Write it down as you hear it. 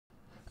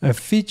A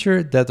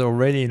feature that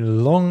already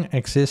long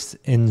exists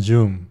in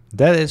Zoom.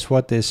 That is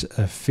what this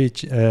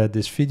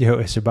video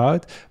is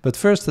about. But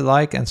first,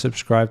 like and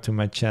subscribe to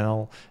my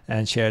channel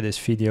and share this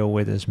video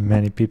with as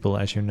many people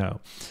as you know.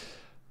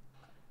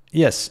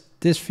 Yes,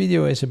 this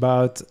video is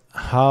about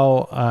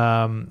how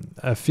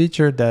a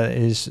feature that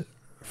is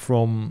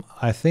from,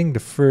 I think, the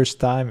first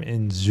time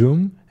in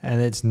Zoom,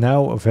 and it's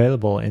now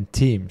available in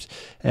Teams.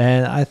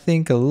 And I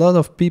think a lot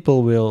of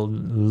people will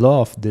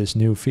love this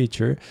new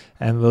feature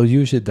and will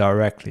use it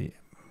directly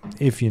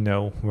if you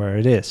know where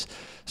it is.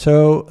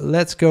 So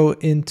let's go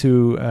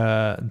into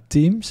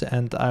Teams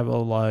and I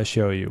will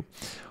show you.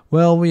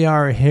 Well, we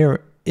are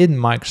here in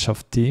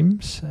Microsoft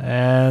Teams,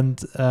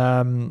 and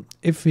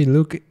if we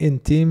look in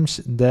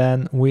Teams,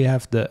 then we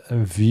have the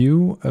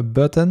view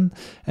button,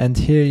 and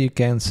here you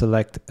can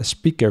select a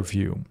speaker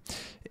view.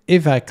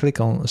 If I click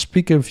on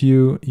speaker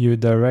view, you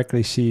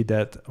directly see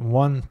that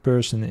one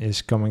person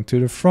is coming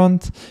to the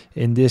front.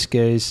 In this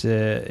case,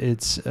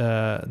 it's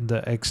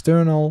the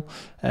external,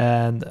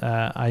 and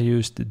I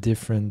use the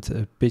different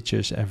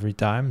pictures every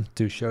time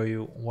to show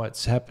you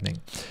what's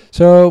happening.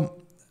 So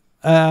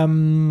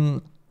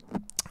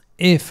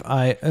if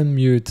I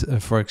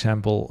unmute, for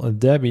example,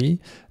 Debbie,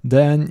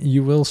 then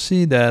you will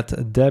see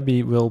that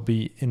Debbie will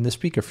be in the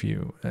speaker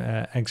view,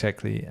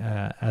 exactly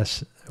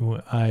as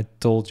I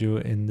told you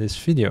in this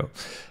video.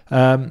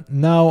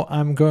 Now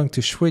I'm going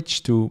to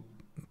switch to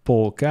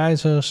Paul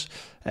Keizers,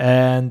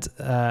 and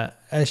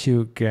as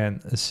you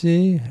can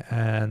see,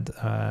 and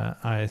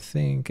I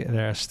think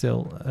there's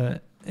still an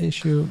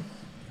issue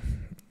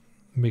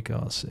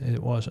because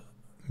it was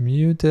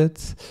muted.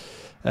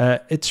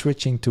 It's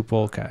switching to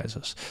Paul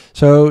Keizers.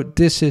 So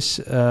this is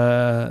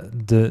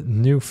the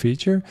new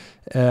feature.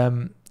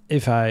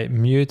 If I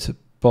mute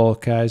Paul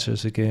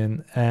Keizers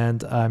again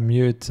and I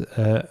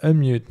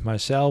unmute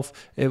myself,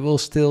 it will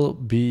still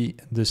be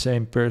the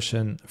same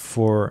person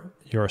for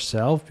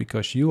yourself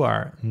because you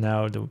are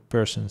now the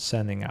person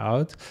sending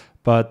out,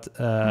 but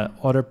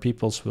other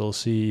peoples will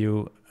see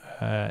you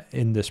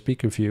in the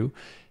speaker view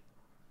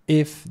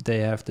if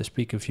they have the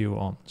speaker view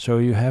on. So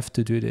you have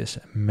to do this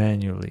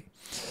manually.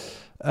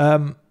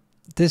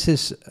 This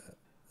is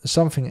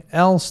something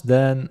else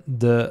than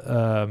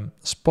the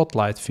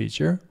spotlight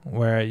feature,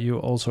 where you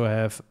also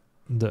have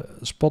the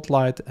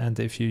spotlight, and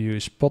if you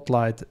use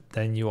spotlight,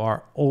 then you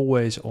are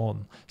always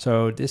on.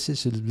 So this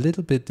is a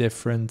little bit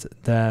different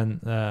than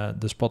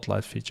the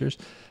spotlight features,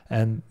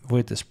 and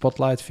with the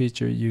spotlight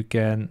feature you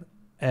can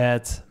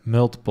add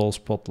multiple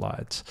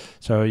spotlights,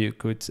 so you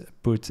could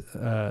put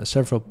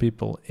several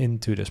people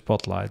into the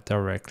spotlight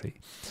directly.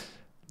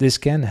 This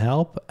can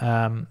help,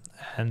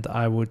 and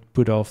I would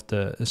put off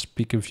the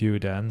speaker view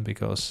then,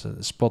 because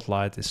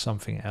spotlight is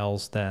something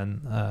else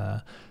than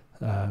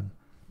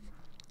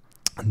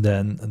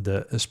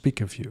the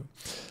speaker view.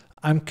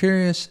 I'm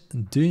curious,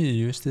 do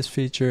you use this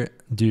feature?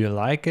 Do you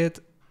like it?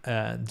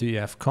 Do you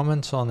have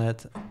comments on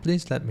it?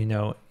 Please let me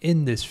know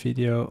in this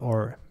video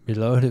or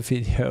below the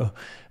video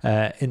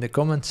in the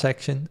comment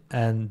section,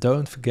 and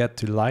don't forget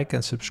to like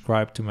and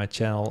subscribe to my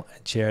channel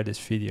and share this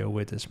video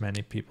with as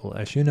many people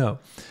as you know.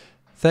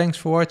 Thanks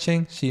for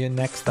watching. See you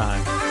next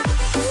time.